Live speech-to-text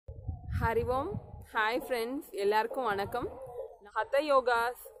Hari Om. Hi friends, எல்லாருக்கும் வணக்கம். hatha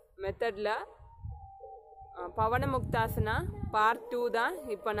yogas மெத்தட்ல pawanmukthasana part 2 தான்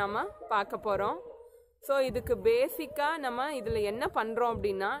இப்போ நாம பார்க்க போறோம். ஸோ இதுக்கு பேசிக்காக நம்ம இதில் என்ன பண்ணுறோம்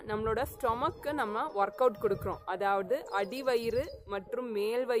அப்படின்னா நம்மளோட ஸ்டொமக்கு நம்ம ஒர்க் அவுட் கொடுக்குறோம். அதாவது அடிவயிறு மற்றும்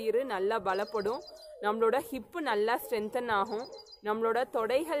மேல் வயிறு நல்லா பலப்படும், நம்மளோட ஹிப்பு நல்லா ஸ்ட்ரென்தன் ஆகும், நம்மளோட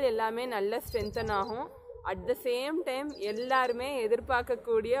தொடைகள் எல்லாமே நல்லா ஸ்ட்ரென்தன் ஆகும். அட் த சேம் டைம் எல்லாருமே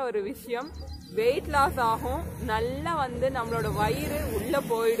எதிர்பார்க்கக்கூடிய ஒரு விஷயம் வெயிட் லாஸ் ஆகும். நல்லா நம்மளோட வயிறு உள்ளே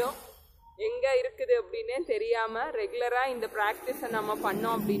போயிடும், எங்கே இருக்குது அப்படின்னே தெரியாமல் ரெகுலராக இந்த ப்ராக்டிஸை நம்ம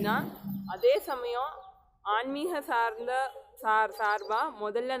பண்ணோம் அப்படின்னா. அதே சமயம் ஆன்மீக சார்பாக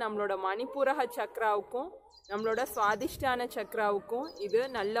முதல்ல நம்மளோட மணிப்பூரக சக்ராவுக்கும் நம்மளோட சுவாதிஷ்டான சக்ராவுக்கும் இது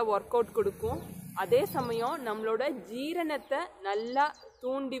நல்ல ஒர்க் அவுட் கொடுக்கும். அதே சமயம் நம்மளோட ஜீரணத்தை நல்லா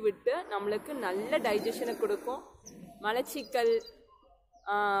தூண்டி விட்டு நம்மளுக்கு நல்ல டைஜஷனை கொடுக்கும். மலச்சிக்கல்,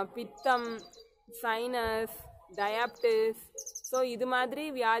 பித்தம், சைனஸ், டயாபிட்டிஸ், ஸோ இது மாதிரி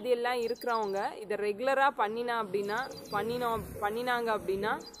வியாதியெல்லாம் இருக்கிறவங்க இதை ரெகுலராக பண்ணினாங்க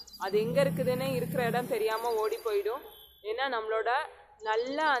அப்படின்னா அது எங்கே இருக்குதுன்னு இருக்கிற இடம் தெரியாமல் ஓடி போயிடும். ஏன்னா நம்மளோட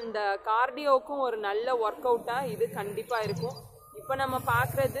நல்ல அந்த கார்டியோவுக்கும் ஒரு நல்ல ஒர்க் அவுட்டாக இது கண்டிப்பாக இருக்கும். இப்போ நம்ம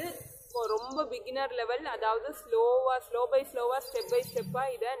பார்க்குறது ரொம்ப பிகினர் லெவல், அதாவது ஸ்லோ பை ஸ்லோவாக ஸ்டெப் பை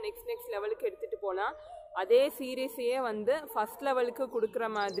ஸ்டெப்பாக இதை நெக்ஸ்ட் லெவலுக்கு எடுத்துகிட்டு போகலாம். அதே சீரீஸையே ஃபஸ்ட் லெவலுக்கு கொடுக்குற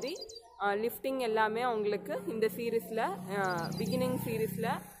மாதிரி லிஃப்டிங் எல்லாமே உங்களுக்கு இந்த சீரீஸில் பிகினிங் சீரீஸில்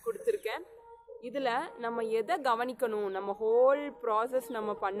கொடுத்துருக்கேன். இதில் நம்ம எதை கவனிக்கணும், நம்ம ஹோல் ப்ராசஸ்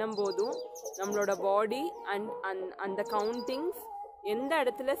நம்ம பண்ணும்போதும் நம்மளோட பாடி அந்த கவுண்டிங்ஸ் எந்த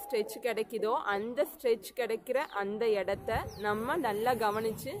இடத்துல ஸ்ட்ரெச் கிடைக்குதோ அந்த ஸ்ட்ரெச் கிடைக்கிற அந்த இடத்த நம்ம நல்லா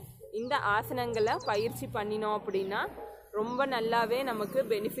கவனித்து இந்த ஆசனங்களை பயிற்சி பண்ணினோம் அப்படின்னா ரொம்ப நல்லாவே நமக்கு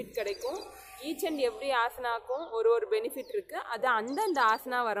பெனிஃபிட் கிடைக்கும். ஈச் அண்ட் எவ்ரி ஆசனாக்கும் ஒரு பெனிஃபிட் இருக்குது. அது அந்தந்த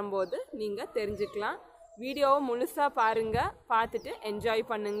ஆசனா வரும்போது நீங்கள் தெரிஞ்சுக்கலாம். வீடியோவை முழுசாக பாருங்கள், பார்த்துட்டு என்ஜாய்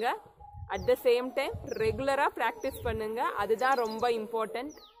பண்ணுங்கள். அட் த சேம் டைம் ரெகுலராக ப்ராக்டிஸ் பண்ணுங்கள், அதுதான் ரொம்ப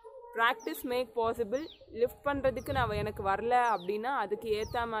important. Practice make possible. Lift பண்ணுறதுக்கு எனக்கு வரல அப்படின்னா அதுக்கு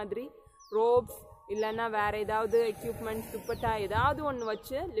ஏற்ற மாதிரி ரோப்ஸ் இல்லைன்னா வேறு ஏதாவது எக்யூப்மெண்ட்ஸ், துப்பட்டா ஏதாவது ஒன்று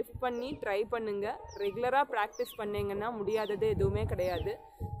வச்சு லிஃப்ட் பண்ணி ட்ரை பண்ணுங்கள். ரெகுலராக ப்ராக்டிஸ் பண்ணிங்கன்னா முடியாதது எதுவுமே கிடையாது.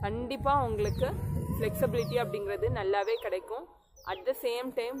 கண்டிப்பாக உங்களுக்கு ஃப்ளெக்சிபிலிட்டி அப்படிங்கிறது நல்லாவே கிடைக்கும். At the same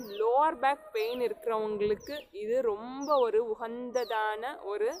time lower back pain இருக்கிறவங்களுக்கு இது ரொம்ப ஒரு உகந்ததான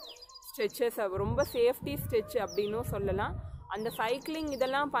ஒரு ஸ்ட்ரெச்சஸ், ரொம்ப சேஃப்டி ஸ்ட்ரெச் அப்படின்னும் சொல்லலாம். அந்த சைக்கிளிங்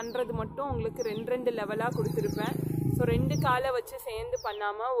இதெல்லாம் பண்ணுறது மட்டும் உங்களுக்கு ரெண்டு லெவலாக கொடுத்துருப்பேன். ஸோ 2 காலை வச்சு சேர்ந்து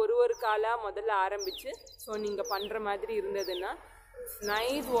பண்ணாமல் ஒரு காலாக முதல்ல ஆரம்பித்து ஸோ நீங்கள் பண்ணுற மாதிரி இருந்ததுன்னா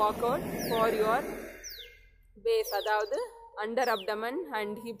nice walk out for your base, அதாவது under abdomen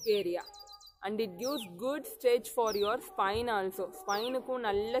and hip area. And it gives good stretch for your spine also. ஸ்பைனுக்கும்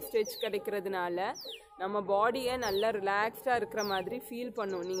நல்ல ஸ்ட்ரெச் கிடைக்கிறதுனால நம்ம பாடியை நல்லா ரிலாக்ஸ்டாக இருக்கிற மாதிரி ஃபீல்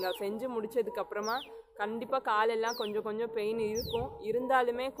பண்ணும். நீங்கள் செஞ்சு முடித்ததுக்கப்புறமா கண்டிப்பாக காலெல்லாம் கொஞ்சம் பெயின் இருக்கும்,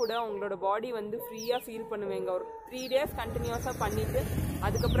 இருந்தாலுமே கூட உங்களோட பாடி ஃப்ரீயாக ஃபீல் பண்ணுவீங்க. ஒரு 3 days கண்டினியூஸாக பண்ணிவிட்டு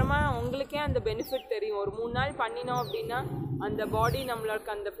அதுக்கப்புறமா உங்களுக்கே அந்த பெனிஃபிட் தெரியும். ஒரு 3 நாள் பண்ணினோம் அப்படின்னா அந்த பாடி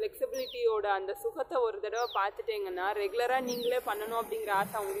நம்மளுக்கு அந்த ஃப்ளெக்சிபிலிட்டியோட அந்த சுகத்தை ஒரு தடவை பார்த்துட்டீங்கன்னா ரெகுலராக நீங்களே பண்ணணும் அப்படிங்கிற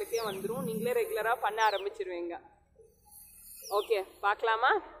ஆசை உங்களுக்கே வந்துடும். நீங்களே ரெகுலராக பண்ண ஆரம்பிச்சிருவீங்க. ஓகே,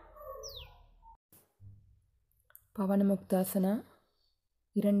 பார்க்கலாமா? பவனமுக்தாசனா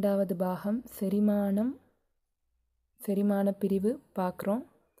இரண்டாவது பாகம் செரிமான பிரிவு பார்க்குறோம்.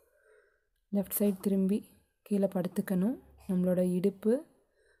 லெஃப்ட் சைடு திரும்பி கீழே படுத்துக்கணும். நம்மளோட இடுப்பு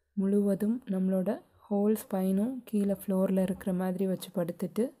முழுவதும் நம்மளோட ஹோல் ஸ்பைனும் கீழே ஃப்ளோரில் இருக்கிற மாதிரி வச்சு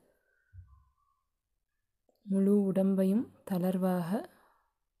படுத்துட்டு முழு உடம்பையும் தளர்வாக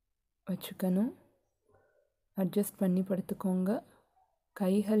வச்சுக்கணும். அட்ஜஸ்ட் பண்ணி படுத்துக்கோங்க.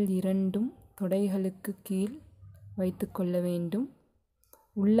 கைகள் இரண்டும் தொடைகளுக்கு கீழ் வைத்து கொள்ள வேண்டும்.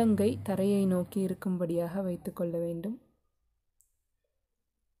 உள்ளங்கை தரையை நோக்கி இருக்கும்படியாக வைத்து கொள்ள வேண்டும்.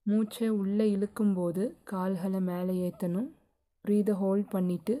 மூச்சை உள்ளே இழுக்கும்போது கால்களை மேலே ஏற்றணும். ப்ரீதை ஹோல்ட்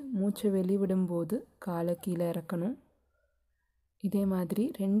பண்ணிவிட்டு மூச்சை வெளிவிடும்போது காலை கீழே இறக்கணும். இதே மாதிரி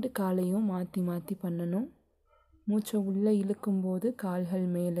 2 காலையும் மாற்றி பண்ணணும். மூச்சை உள்ளே இழுக்கும்போது கால்கள்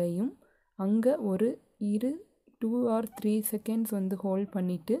மேலேயும் அங்கே ஒரு 2 or 3 seconds ஹோல்ட்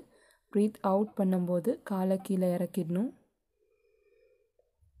பண்ணிவிட்டு ப்ரீத் அவுட் பண்ணும்போது காலை கீழே இறக்கிடணும்.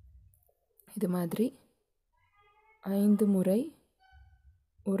 இது மாதிரி 5 முறை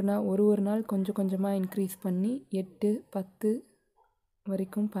ஒரு நாள் கொஞ்சமாக இன்க்ரீஸ் பண்ணி 8, 10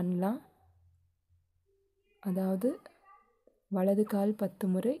 வரைக்கும் பண்ணலாம். அதாவது வலது கால் 10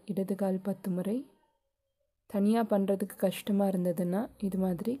 முறை, இடது கால் 10 முறை. தனியாக பண்ணுறதுக்கு கஷ்டமாக இருந்ததுன்னா இது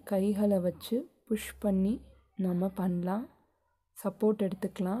மாதிரி கைகளை வச்சு புஷ் பண்ணி நம்ம பண்ணலாம். சப்போர்ட்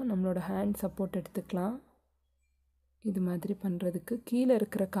எடுத்துக்கலாம், நம்மளோட ஹேண்ட் சப்போர்ட் எடுத்துக்கலாம். இது மாதிரி பண்ணுறதுக்கு கீழே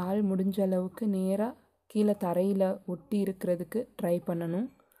இருக்கிற கால் முடிஞ்ச அளவுக்கு நேராக கீழே தரையில் ஒட்டி இருக்கிறதுக்கு ட்ரை பண்ணணும்.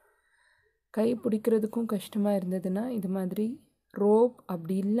 கை பிடிக்கிறதுக்கும் கஷ்டமாக இருந்ததுன்னா இது மாதிரி ரோப்,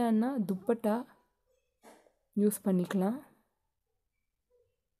 அப்படி இல்லைன்னா துப்பட்டா யூஸ் பண்ணிக்கலாம்.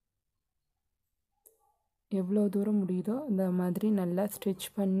 எவ்வளோ தூரம் முடியுதோ அந்த மாதிரி நல்லா ஸ்ட்ரெச்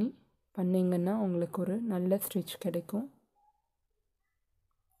பண்ணிங்கன்னா உங்களுக்கு ஒரு நல்ல ஸ்ட்ரெச் கிடைக்கும்.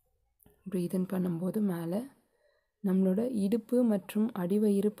 ப்ரீத் இன் பண்ணும்போது மேலே நம்மளோட இடுப்பு மற்றும்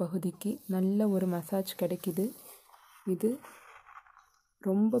அடிவயிறு பகுதிக்கு நல்ல ஒரு மசாஜ் கிடைக்குது. இது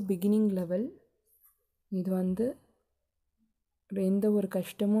ரொம்ப பிகினிங் லெவல். இது எந்த ஒரு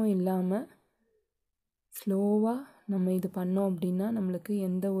கஷ்டமும் இல்லாமல் ஸ்லோவாக நம்ம இது பண்ணோம் அப்படின்னா நம்மளுக்கு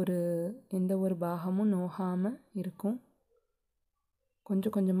எந்த ஒரு பாகமும் நோகாமல் இருக்கும்.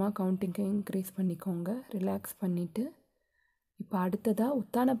 கொஞ்சம் கொஞ்சமாக கவுண்டிங்கை இன்க்ரீஸ் பண்ணிக்கோங்க. ரிலாக்ஸ் பண்ணிவிட்டு இப்போ அடுத்ததாக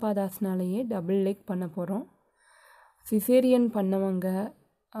உத்தான பாதாசனாலேயே டபுள் லெக் பண்ண போகிறோம். சிசேரியன் பண்ணவங்க,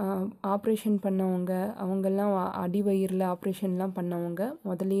 ஆப்ரேஷன் பண்ணவங்க, அவங்கெல்லாம் அடிவயிறில் ஆப்ரேஷன்லாம் பண்ணவங்க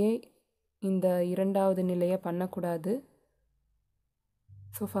முதலையே இந்த 2வது நிலையை பண்ணக்கூடாது.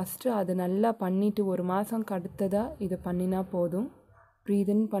 ஸோ ஃபஸ்ட்டு அது நல்லா பண்ணிவிட்டு 1 மாதம் அடுத்ததாக இதை பண்ணினா போதும்.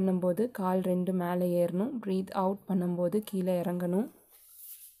 ப்ரீத் இன் பண்ணும்போது கால் 2 மேலே ஏறணும். ப்ரீத் அவுட் பண்ணும்போது கீழே இறங்கணும்.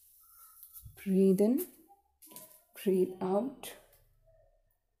 ப்ரீத் இன், ப்ரீத் அவுட்.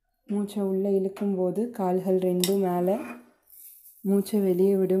 மூச்சை உள்ளே இழுக்கும்போது கால்கள் 2 மேலே, மூச்சை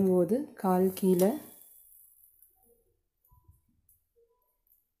வெளியே விடும்போது கால் கீழே.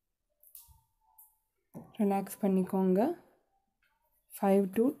 ரிலாக்ஸ் பண்ணிக்கோங்க. 5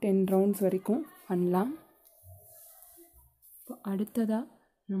 to 10 ரவுண்ட்ஸ் வரைக்கும் பண்ணலாம். இப்போ அடுத்ததாக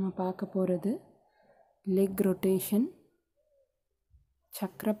நம்ம பார்க்க போகிறது லெக் ரொட்டேஷன்,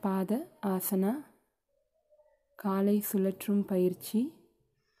 சக்கரபாத ஆசனா, காலை சுழற்றும் பயிற்சி.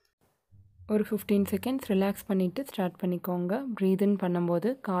 ஒரு 15 செகண்ட்ஸ் ரிலாக்ஸ் பண்ணிவிட்டு ஸ்டார்ட் பண்ணிக்கோங்க. ப்ரீத் இன் பண்ணும்போது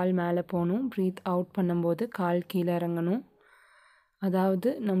கால் மேலே போகணும். ப்ரீத் அவுட் பண்ணும்போது கால் கீழே இறங்கணும். அதாவது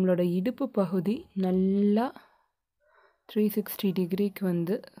நம்மளோட இடுப்பு பகுதி நல்லா 360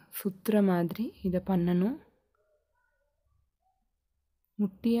 டிகிரிக்கு சுற்றுற மாதிரி இதை பண்ணணும்.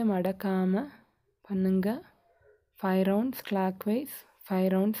 முட்டியை மடக்காமல் பண்ணுங்க. 5 rounds clock wise, 5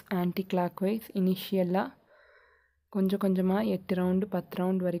 rounds anti clock wise. இனிஷியலாக கொஞ்சம் கொஞ்சமாக 8 ரவுண்டு 10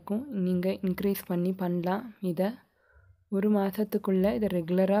 ரவுண்ட் வரைக்கும் நீங்கள் இன்க்ரீஸ் பண்ணலாம். இதை 1 மாதத்துக்குள்ளே இதை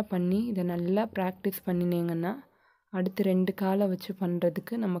ரெகுலராக பண்ணி இதை நல்லா ப்ராக்டிஸ் பண்ணினீங்கன்னா அடுத்து 2 காலை வச்சு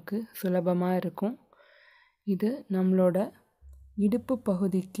பண்ணுறதுக்கு நமக்கு சுலபமாக இருக்கும். இது நம்மளோட இடுப்பு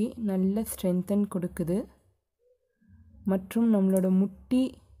பகுதிக்கு நல்ல ஸ்ட்ரென்தன் கொடுக்குது மற்றும் நம்மளோட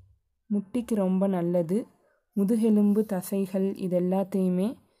முட்டிக்கு ரொம்ப நல்லது. முதுகெலும்பு தசைகள் இது எல்லாத்தையுமே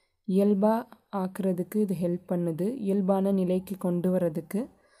இயல்பாக ஆக்கிறதுக்கு இது ஹெல்ப் பண்ணுது. இயல்பான நிலைக்கு கொண்டு வரதுக்கு,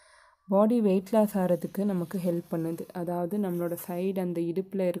 பாடி வெயிட் லாஸ் ஆகிறதுக்கு நமக்கு ஹெல்ப் பண்ணுது. அதாவது நம்மளோட சைடு அந்த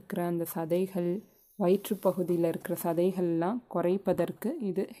இடுப்பில் இருக்கிற அந்த சதைகள், வயிற்று பகுதியில் இருக்கிற சதைகள்லாம் குறைப்பதற்கு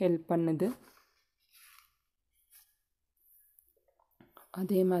இது ஹெல்ப் பண்ணுது.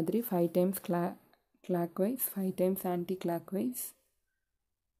 அதே மாதிரி 5 times clock wise, 5 times anti clock wise.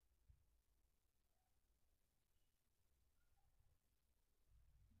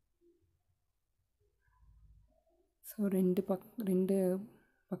 So 2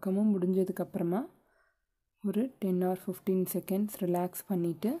 பக்கமும் முடிஞ்சதுக்கப்புறமா ஒரு 10 or 15 செகண்ட்ஸ் ரிலாக்ஸ்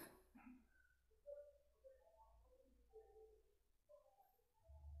பண்ணிவிட்டு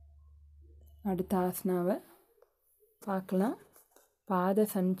அடுத்த ஆசனாவை பார்க்கலாம். பாத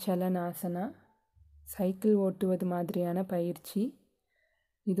சஞ்சலனாசனா, சைக்கிள் ஓட்டுவது மாதிரியான பயிற்சி.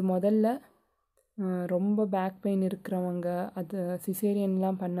 இது முதல்ல ரொம்ப பேக் பெயின் இருக்கிறவங்க, அது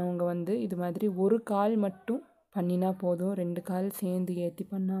சிசேரியன்லாம் பண்ணவங்க இது மாதிரி ஒரு கால் மட்டும் பண்ணினா போதும். 2 கால் சேர்ந்து ஏற்றி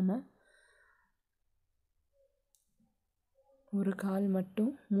பண்ணாமல் ஒரு கால்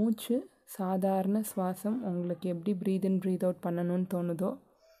மட்டும். மூச்சு சாதாரண சுவாசம், உங்களுக்கு எப்படி ப்ரீத் இன் ப்ரீத் அவுட் பண்ணணும்னு தோணுதோ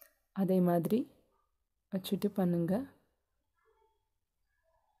அதே மாதிரி வச்சுட்டு பண்ணுங்க.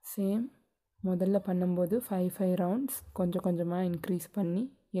 சேம் முதல்ல பண்ணும்போது 5 ரவுண்ட்ஸ் கொஞ்சம் கொஞ்சமாக இன்க்ரீஸ் பண்ணி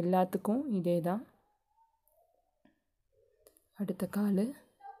எல்லாத்துக்கும் இதே தான். அடுத்த கால்.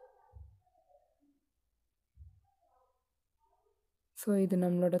 ஸோ இது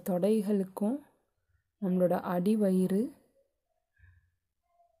நம்மளோட தொடைகளுக்கும் நம்மளோட அடிவயிறு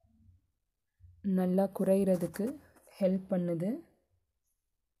நல்லா குறைகிறதுக்கு ஹெல்ப் பண்ணுது.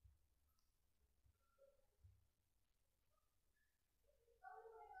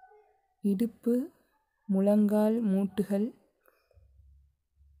 இடுப்பு, முழங்கால்,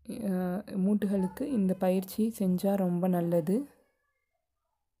 மூட்டுகளுக்கு இந்த பயிற்சி செஞ்சால் ரொம்ப நல்லது.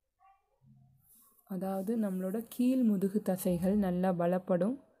 அதாவது நம்மளோட கீழ் முதுகு தசைகள் நல்லா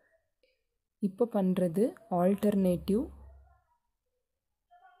பலப்படும். இப்போ பண்ணுறது ஆல்டர்னேட்டிவ்.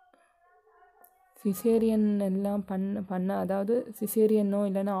 சிசேரியன் எல்லாம் அதாவது சிசேரியனோ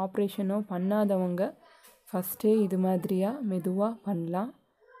இல்லைன்னா ஆப்ரேஷனோ பண்ணாதவங்க ஃபஸ்ட்டே இது மாதிரியாக மெதுவாக பண்ணலாம்.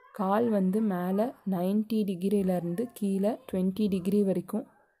 கால் வந்து மேலே 90 டிகிரியிலேருந்து கீழே 20 டிகிரி வரைக்கும்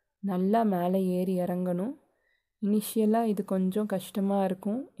நல்லா மேலே ஏறி இறங்கணும். இனிஷியலாக இது கொஞ்சம் கஷ்டமாக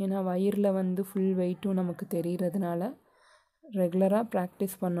இருக்கும், ஏன்னா வயிறில் வந்து ஃபுல் வெயிட்டும் நமக்கு தெரிகிறதுனால. ரெகுலராக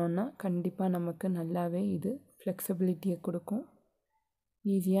ப்ராக்டிஸ் பண்ணோன்னா கண்டிப்பாக நமக்கு நல்லாவே இது ஃப்ளெக்சிபிலிட்டியை கொடுக்கும்.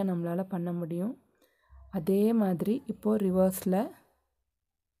 ஈஸியாக நம்மளால் பண்ண முடியும். அதே மாதிரி இப்போது ரிவர்ஸில்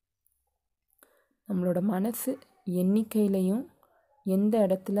நம்மளோட மனசு எண்ணிக்கையிலையும் எந்த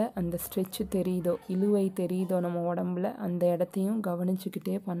இடத்துல அந்த ஸ்ட்ரெச்சு தெரியுதோ, இழுவை தெரியுதோ நம்ம உடம்புல, அந்த இடத்தையும்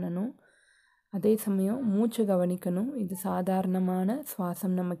கவனிச்சுக்கிட்டே பண்ணணும். அதே சமயம் மூச்சை கவனிக்கணும். இது சாதாரணமான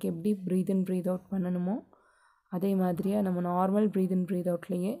சுவாசம். நமக்கு எப்படி ப்ரீத் இன் ப்ரீத் அவுட் பண்ணணுமோ அதே மாதிரியே நம்ம நார்மல் ப்ரீத் இன் ப்ரீத்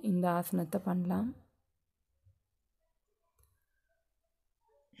அவுட்லேயே இந்த ஆசனத்தை பண்ணலாம்.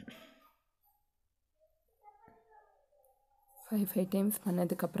 5 டைம்ஸ்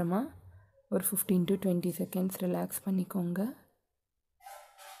பண்ணதுக்கப்புறமா ஒரு 15 to 20 செகண்ட்ஸ் ரிலாக்ஸ் பண்ணிக்கோங்க.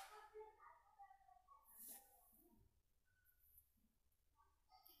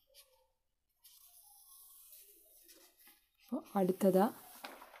 அடுத்ததாக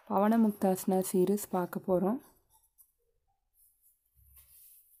பவனமுக்தாசனா சீரீஸ் பார்க்க போகிறோம்.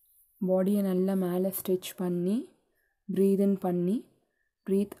 பாடியை நல்லா மேலே ஸ்ட்ரெச் பண்ணி ப்ரீத் இன் பண்ணி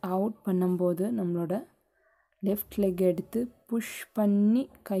ப்ரீத் அவுட் பண்ணும்போது நம்மளோட லெஃப்ட் லெக் எடுத்து புஷ் பண்ணி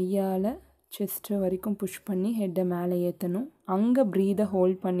கையால் செஸ்ட்டு வரைக்கும் புஷ் பண்ணி ஹெட்டை மேலே ஏற்றணும். அங்கே ப்ரீதை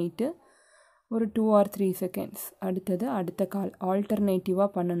ஹோல்ட் பண்ணிவிட்டு ஒரு 2 or 3 செகண்ட்ஸ். அடுத்தது அடுத்த கால் ஆல்டர்னேட்டிவாக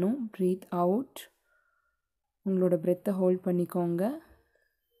பண்ணணும். ப்ரீத் அவுட், உங்களோட பிரெத்தை ஹோல்ட் பண்ணிக்கோங்க.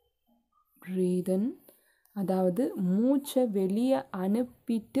 ப்ரீத் இன், அதாவது மூச்சை வெளியே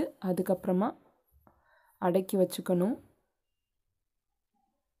அனுப்பிட்டு அதுக்கப்புறமா அடக்கி வச்சுக்கணும்.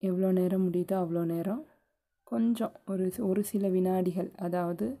 எவ்வளோ நேரம் முடியுதோ அவ்வளோ நேரம், கொஞ்சம் ஒரு சில வினாடிகள்,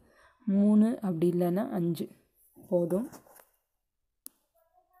 அதாவது 3 அப்படி இல்லைன்னா 5 போதும்.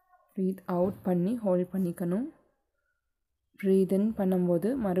 ப்ரீத் அவுட் பண்ணி ஹோல்ட் பண்ணிக்கணும். ப்ரீத் இன் பண்ணும்போது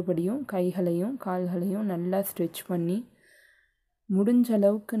மறுபடியும் கைகளையும் கால்களையும் நல்லா ஸ்ட்ரெச் பண்ணி, முடிஞ்ச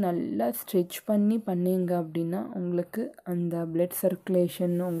அளவுக்கு நல்லா ஸ்ட்ரெச் பண்ணி பண்ணிங்க அப்படின்னா உங்களுக்கு அந்த பிளட்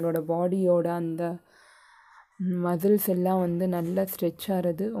சர்க்குலேஷன், உங்களோட பாடியோட அந்த மசில்ஸ் எல்லாம் வந்து நல்லா ஸ்ட்ரெச்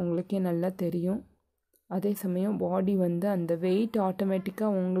ஆகிறது உங்களுக்கே நல்லா தெரியும். அதே சமயம் பாடி வந்து அந்த வெயிட்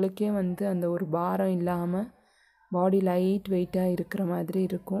ஆட்டோமேட்டிக்காக உங்களுக்கே வந்து அந்த ஒரு பாரம் இல்லாமல் பாடி லைட் வெயிட்டாக இருக்கிற மாதிரி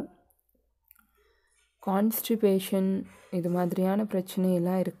இருக்கும். கான்ஸ்டிபேஷன் இது மாதிரியான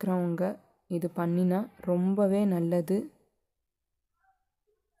பிரச்சனையெல்லாம் இருக்கிறவங்க இது பண்ணினா ரொம்பவே நல்லது.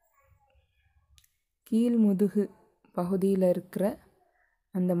 கீழ் முதுகு பகுதியில் இருக்கிற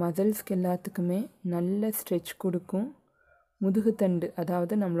அந்த மசில்ஸ்க்கு எல்லாத்துக்குமே நல்ல ஸ்ட்ரெச் கொடுக்கும். முதுகுத்தண்டு,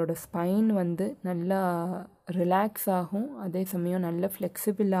 அதாவது நம்மளோட ஸ்பைன் வந்து நல்லா ரிலாக்ஸ் ஆகும். அதே சமயம் நல்ல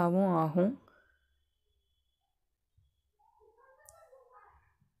ஃப்ளெக்சிபிளாகவும் ஆகும்.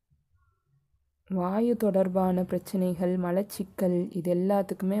 வாயு தொடர்பான பிரச்சனைகள், மலச்சிக்கல், இது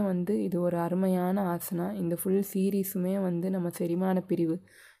எல்லாத்துக்குமே வந்து இது ஒரு அருமையான ஆசனா. இந்த ஃபுல் சீரீஸுமே வந்து நம்ம செரிமான பிரிவு,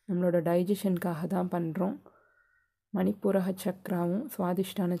 நம்மளோட டைஜஷனுக்காக தான் பண்ணுறோம். மணிப்பூரக சக்கராவும்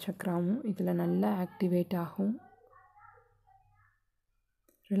சுவாதிஷ்டான சக்கராவும் இதில் நல்லா ஆக்டிவேட் ஆகும்.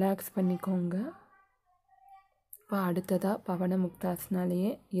 ரிலாக்ஸ் பண்ணிக்கோங்க. இப்போ அடுத்ததாக பவனமுக்தாசனாலேயே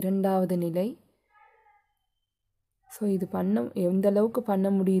 2வது நிலை. ஸோ இது எந்த அளவுக்கு பண்ண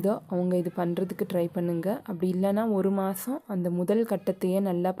முடியுதோ அவங்க இது பண்ணுறதுக்கு ட்ரை பண்ணுங்கள். அப்படி இல்லைன்னா 1 மாதம் அந்த முதல் கட்டத்தையே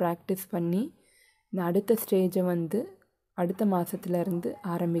நல்லா ப்ராக்டிஸ் பண்ணி இந்த அடுத்த ஸ்டேஜை வந்து அடுத்த மாதத்துலேருந்து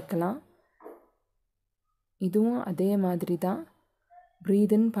ஆரம்பிக்கலாம். இதுவும் அதே மாதிரி தான்.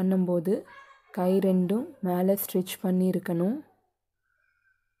 ப்ரீத் இன் பண்ணும்போது கை ரெண்டும் மேலே ஸ்ட்ரெச் பண்ணி இருக்கணும்.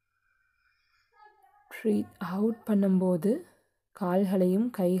 ப்ரீத் அவுட் பண்ணும்போது கால்களையும்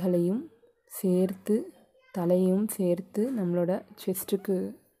கைகளையும் சேர்த்து தலையும் சேர்த்து நம்மளோட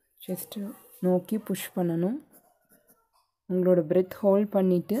செஸ்ட்டு நோக்கி புஷ் பண்ணணும். உங்களோட பிரெத் ஹோல்ட்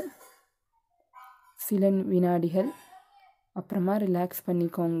பண்ணிவிட்டு சில வினாடிகள் அப்புறமா ரிலாக்ஸ்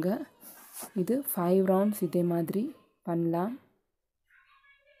பண்ணிக்கோங்க. இது 5 ரவுண்ட்ஸ் இதே மாதிரி பண்ணலாம்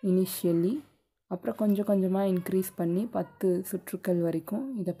இனிஷியலி. அப்புறம் கொஞ்சம் கொஞ்சமாக இன்க்ரீஸ் பண்ணி 10 சுற்றுக்கள் வரைக்கும்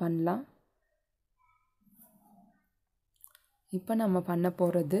இதை பண்ணலாம். இப்போ நம்ம பண்ண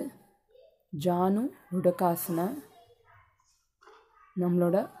போகிறது ஜானு ருடகாசனா.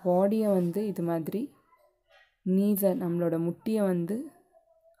 நம்மளோட பாடியை வந்து இது மாதிரி நீஸை, நம்மளோட முட்டியை வந்து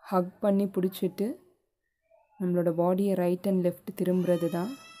ஹக் பண்ணி பிடிச்சிட்டு நம்மளோட பாடியை ரைட் அண்ட் லெஃப்ட் திரும்புறது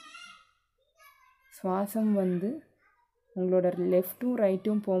தான். சுவாசம் வந்து உங்களோட லெஃப்ட்டும்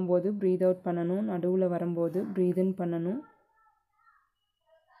ரைட்டும் போகும்போது ப்ரீத் அவுட் பண்ணணும். நடுவில் வரும்போது ப்ரீத் இன் பண்ணணும்.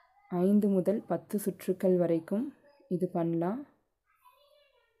 5 முதல் 10 சுற்றுக்கள் வரைக்கும் இது பண்ணலாம்.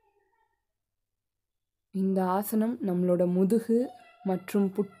 இந்த ஆசனம் நம்மளோட முதுகு மற்றும்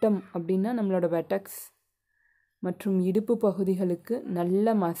புட்டம் அப்படின்னா நம்மளோட வெட்டக்ஸ் மற்றும் இடுப்பு பகுதிகளுக்கு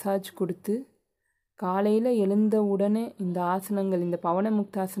நல்ல மசாஜ் கொடுத்து காலையில் எழுந்த உடனே இந்த ஆசனங்கள், இந்த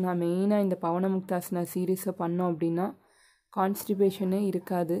பவனமுக்தாசனா, மெயினாக இந்த பவனமுக்தாசனா சீரீஸை பண்ணோம் அப்படின்னா கான்ஸ்டிபேஷனே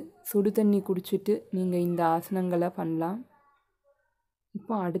இருக்காது. சுடு தண்ணி குடிச்சிட்டு நீங்கள் இந்த ஆசனங்களை பண்ணலாம்.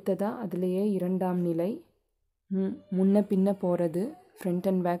 இப்போ அடுத்ததாக அதுலேயே 2ஆம் நிலை முன்ன பின்ன போகிறது, ஃப்ரண்ட்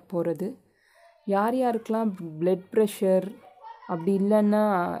அண்ட் பேக் போகிறது. யார் யாருக்கெல்லாம் பிளட் ப்ரெஷர் அப்படி இல்லைன்னா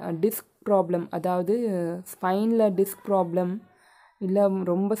டிஸ்க் ப்ராப்ளம், அதாவது ஸ்பைனில் டிஸ்க் ப்ராப்ளம் இல்லை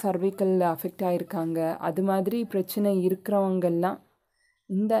ரொம்ப சர்வைக்கலில் அஃபெக்ட் ஆகிருக்காங்க, அது மாதிரி பிரச்சனை இருக்கிறவங்கெல்லாம்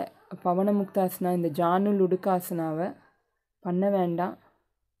இந்த பவனமுக்தாசனா, இந்த ஜானுல் உடுக்காசனாவை பண்ண வேண்டாம்.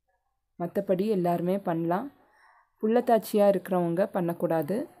 மற்றபடி எல்லாருமே பண்ணலாம். புள்ளத்தாச்சியாக இருக்கிறவங்க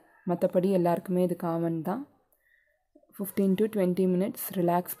பண்ணக்கூடாது. மற்றபடி எல்லாருக்குமே இது காமன் தான். 15 to 20 minutes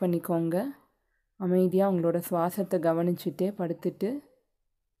ரிலாக்ஸ் பண்ணிக்கோங்க. அமைதியாக உங்களோட சுவாசத்தை கவனிச்சுட்டே படுத்துட்டு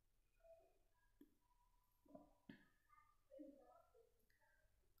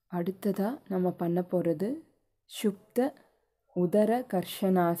அடுத்ததாக நம்ம பண்ண போகிறது சுப்த உதர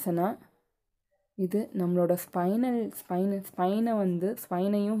கர்ஷனாசனா. இது நம்மளோட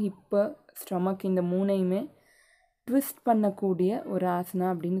ஸ்பைனையும் ஹிப்பு, ஸ்டொமக் இந்த மூணையுமே ட்விஸ்ட் பண்ணக்கூடிய ஒரு ஆசனா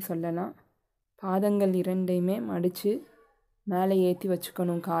அப்படின்னு சொல்லலாம். பாதங்கள் 2ஐயுமே மடித்து மேலே ஏற்றி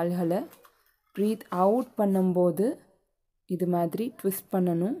வச்சுக்கணும் கால்களை. ப்ரீத் அவுட் பண்ணும்போது இது மாதிரி ட்விஸ்ட்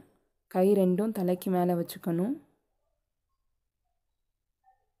பண்ணணும். கை 2ம் தலைக்கு மேலே வச்சுக்கணும்.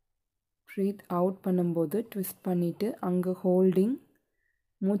 ப்ரீத் அவுட் பண்ணும்போது ட்விஸ்ட் பண்ணிவிட்டு அங்கே ஹோல்டிங்,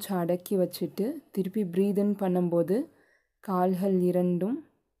 மூச்சை அடக்கி வச்சுட்டு திருப்பி ப்ரீத் இன் பண்ணும்போது கால்கள் 2ம்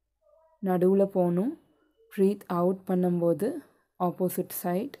நடுவில் போகணும். ப்ரீத் அவுட் பண்ணும்போது ஆப்போசிட்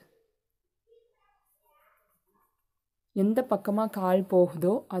சைட். எந்த பக்கமாக கால்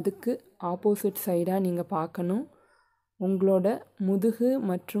போகுதோ அதுக்கு ஆப்போசிட் சைடாக நீங்கள் பார்க்கணும். உங்களோட முதுகு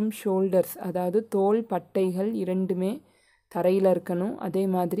மற்றும் ஷோல்டர்ஸ், அதாவது தோள் பட்டைகள் 2மே தரையில் இருக்கணும். அதே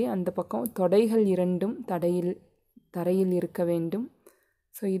மாதிரி அந்த பக்கம் தொடைகள் 2ம் தரையில் இருக்க வேண்டும்.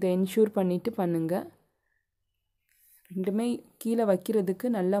 ஸோ இதை என்ஷூர் பண்ணிவிட்டு பண்ணுங்கள். 2மே கீழே வைக்கிறதுக்கு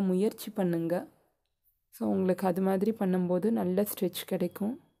நல்லா முயற்சி பண்ணுங்கள். ஸோ உங்களுக்கு அது மாதிரி பண்ணும்போது நல்ல ஸ்ட்ரெச்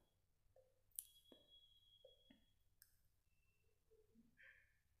கிடைக்கும்.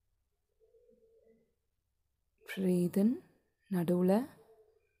 ப்ரீத் இன் நடுவில்,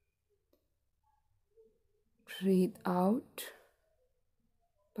 ப்ரீத் அவுட்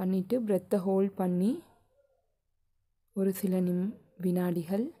பண்ணிவிட்டு பிரெத்தை ஹோல்ட் பண்ணி ஒரு சில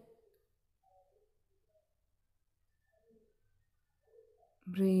வினாடிகள்.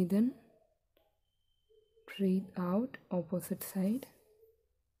 ப்ரீத் இன், breath out, opposite side.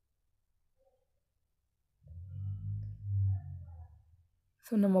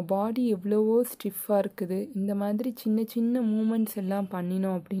 So நம்ம பாடி எவ்வளவோ ஸ்டிஃபாக இருக்குது. இந்த மாதிரி சின்ன சின்ன மூமெண்ட்ஸ் எல்லாம்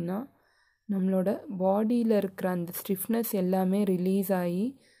பண்ணினோம் அப்படின்னா நம்மளோட பாடியில் இருக்கிற அந்த ஸ்டிஃப்னஸ் எல்லாமே ரிலீஸ் ஆகி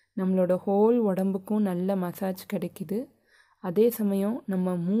நம்மளோட ஹோல் உடம்புக்கும் நல்ல மசாஜ் கிடைக்குது. அதே சமயம்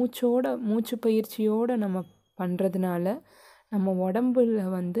நம்ம மூச்சு பயிற்சியோடு நம்ம பண்ணுறதுனால நம்ம உடம்புல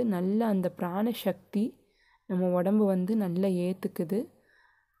வந்து நல்ல அந்த பிராணசக்தி நம்ம உடம்பு நல்ல ஏற்றுக்குது.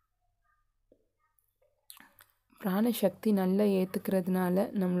 பிராணசக்தி நல்லா ஏற்றுக்கிறதுனால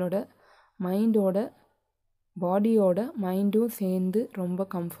நம்மளோட பாடியோட மைண்டும் சேர்ந்து ரொம்ப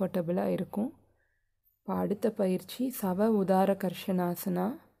கம்ஃபர்டபுளாக இருக்கும். இப்போ அடுத்த பயிற்சி சவ உதார கர்ஷனாசனா.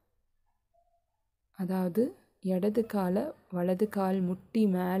 அதாவது இடது காலை வலது கால் முட்டி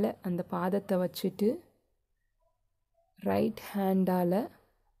மேலே அந்த பாதத்தை வச்சுட்டு ரைட் ஹேண்டால்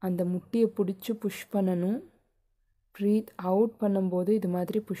அந்த முட்டியை பிடிச்சி புஷ் பண்ணணும். ப்ரீத் அவுட் பண்ணும்போது இது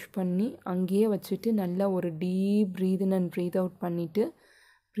மாதிரி புஷ் பண்ணி அங்கேயே வச்சுட்டு நல்லா ஒரு deep breath in and breath out பண்ணிவிட்டு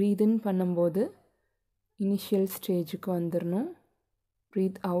ப்ரீத் இன் பண்ணும்போது இனிஷியல் ஸ்டேஜுக்கு வந்துடணும்.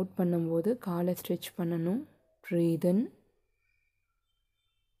 ப்ரீத் அவுட் பண்ணும்போது காலை ஸ்ட்ரெச் பண்ணணும். ப்ரீத் இன்,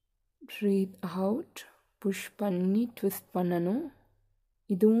 ப்ரீத் அவுட், புஷ் பண்ணி ட்விஸ்ட் பண்ணணும்.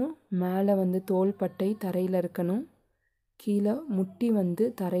 இதுவும் மேலே தோள்பட்டை தரையில் இருக்கணும். கீழே முட்டி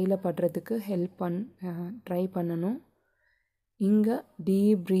தரையில் படுறதுக்கு ட்ரை பண்ணணும். இங்கே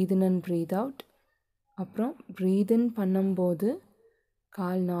deep breath in and breath out. அப்புறம் ப்ரீத் இன் பண்ணும்போது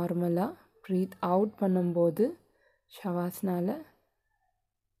கால் நார்மலாக, ப்ரீத் அவுட் பண்ணும்போது ஷவாஸ்னால.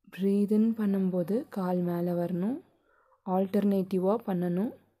 ப்ரீத் இன் பண்ணும்போது கால் மேலே வரணும். ஆல்டர்னேட்டிவாக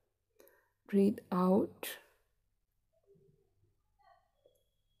பண்ணணும். Breath out,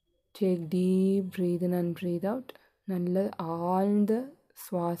 Take deep breathe in and breathe out. நல்ல ஆழ்ந்த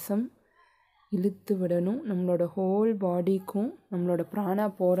சுவாசம் இழுத்து விடணும். நம்மளோட ஹோல் பாடிக்கும் நம்மளோட பிராணா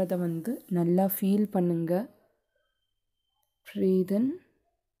போகிறத வந்து நல்லா ஃபீல் பண்ணுங்க. breathe in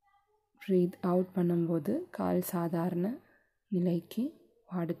breathe out பண்ணும்போது கால் சாதாரண நிலைக்கு.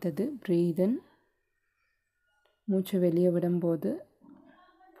 அடுத்தது breathe in, மூச்சை வெளியே விடும்போது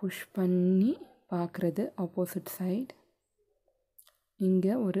புஷ் பண்ணி பார்க்குறது ஆப்போசிட் சைடு.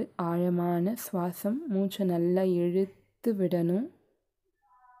 இங்கே ஒரு ஆழமான சுவாசம், மூச்சை நல்லா இழுத்து விடணும்.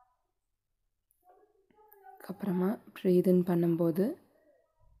 அப்புறமா breathe in பண்ணும்போது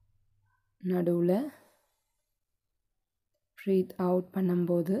நடுவில், breathe out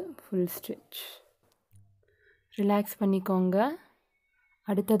பண்ணும்போது ஃபுல் ஸ்ட்ரெச். ரிலாக்ஸ் பண்ணிக்கோங்க.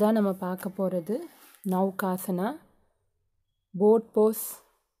 அடுத்ததாக நம்ம பார்க்க போகிறது நௌகாசனா, போட் போஸ்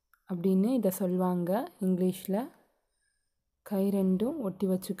அப்படின்னு இதை சொல்லுவாங்க இங்கிலீஷில். கை ரெண்டும் ஒட்டி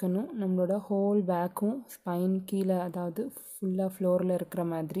வச்சுக்கணும். நம்மளோட ஹோல் பேக்கும் ஸ்பைன் கீழே, அதாவது ஃபுல்லாக ஃப்ளோரில் இருக்கிற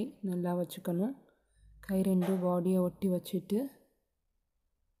மாதிரி நல்லா வச்சுக்கணும். கை ரெண்டும் பாடியை ஒட்டி வச்சுட்டு,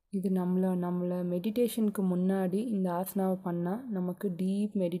 இது நம்மளை மெடிடேஷனுக்கு முன்னாடி இந்த ஆசனாவை பண்ணால் நமக்கு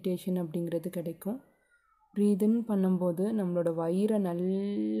டீப் மெடிடேஷன் அப்படிங்கிறது கிடைக்கும். ப்ரீத் இன் பண்ணும்போது நம்மளோட வயிறை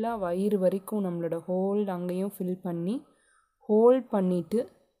நல்லா வயிறு வரைக்கும் நம்மளோட ஹோல் அங்கேயும் ஃபில் பண்ணி ஹோல்ட் பண்ணிவிட்டு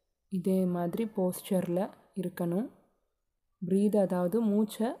இதே மாதிரி போஸ்டரில் இருக்கணும். ப்ரீத், அதாவது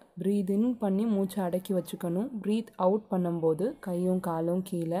மூச்சை ப்ரீத் இன் பண்ணி மூச்சை அடக்கி வச்சுக்கணும். ப்ரீத் அவுட் பண்ணும்போது கையும் காலும்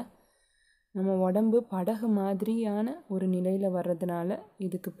கீழே. நம்ம உடம்பு படகு மாதிரியான ஒரு நிலையில் வர்றதுனால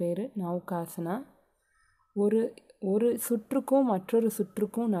இதுக்கு பேர் நௌகாசனா. ஒரு சுற்றுக்கும் மற்றொரு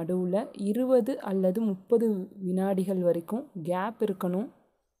சுற்றுக்கும் நடுவில் 20 அல்லது 30 வினாடிகள் வரைக்கும் கேப் இருக்கணும்.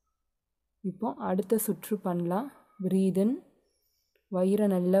 இப்போ அடுத்த சுற்று பண்ணலாம். ப்ரீத் இன், வயிறை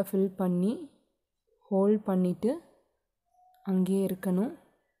நல்லா ஃபில் பண்ணி ஹோல்ட் பண்ணிவிட்டு அங்கேயே இருக்கணும்.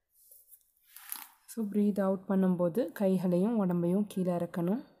 ஸோ ப்ரீத் அவுட் பண்ணும்போது கைகளையும் உடம்பையும் கீழே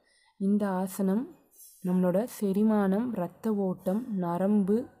இறக்கணும். இந்த ஆசனம் நம்மளோட செரிமானம், இரத்த ஓட்டம்,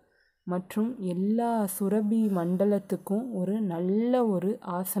 நரம்பு மற்றும் எல்லா சுரபி மண்டலத்துக்கும் ஒரு நல்ல ஒரு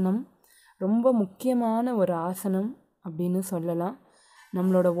ஆசனம், ரொம்ப முக்கியமான ஒரு ஆசனம் அப்படின்னு சொல்லலாம்.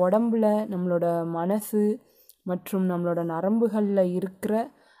 நம்மளோட உடம்புல, நம்மளோட மனசு மற்றும் நம்மளோட நரம்புகளில் இருக்கிற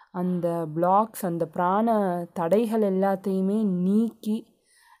அந்த பிளாக்ஸ், அந்த பிராண தடைகள் எல்லாத்தையுமே நீக்கி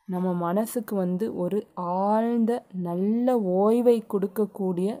நம்ம மனசுக்கு வந்து ஒரு ஆழ்ந்த நல்ல ஓய்வை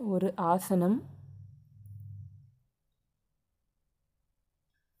கொடுக்கக்கூடிய ஒரு ஆசனம்.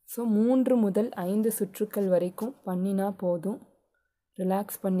 ஸோ 3 முதல் 5 சுற்றுக்கள் வரைக்கும் பண்ணினா போதும்.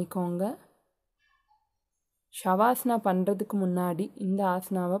 ரிலாக்ஸ் பண்ணிக்கோங்க. ஷவாசனா பண்ணுறதுக்கு முன்னாடி இந்த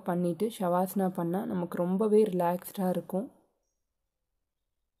ஆசனாவை பண்ணிவிட்டு ஷவாசனா பண்ணால் நமக்கு ரொம்பவே ரிலாக்ஸ்டாக இருக்கும்.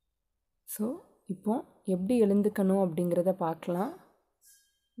 ஸோ இப்போ எப்படி எழுந்துக்கணும் அப்படிங்கிறத பார்க்கலாம்.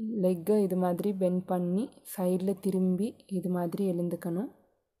 லெக்கை இது மாதிரி பெண்ட் பண்ணி சைடில் திரும்பி இது மாதிரி எழுந்துக்கணும்.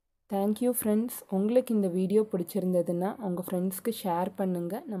 Thank you friends. உங்களுக்கு இந்த வீடியோ பிடிச்சிருந்ததுன்னா உங்கள் ஃப்ரெண்ட்ஸ்க்கு ஷேர்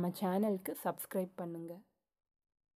பண்ணுங்கள். நம்ம சேனலுக்கு சப்ஸ்கிரைப் பண்ணுங்கள்.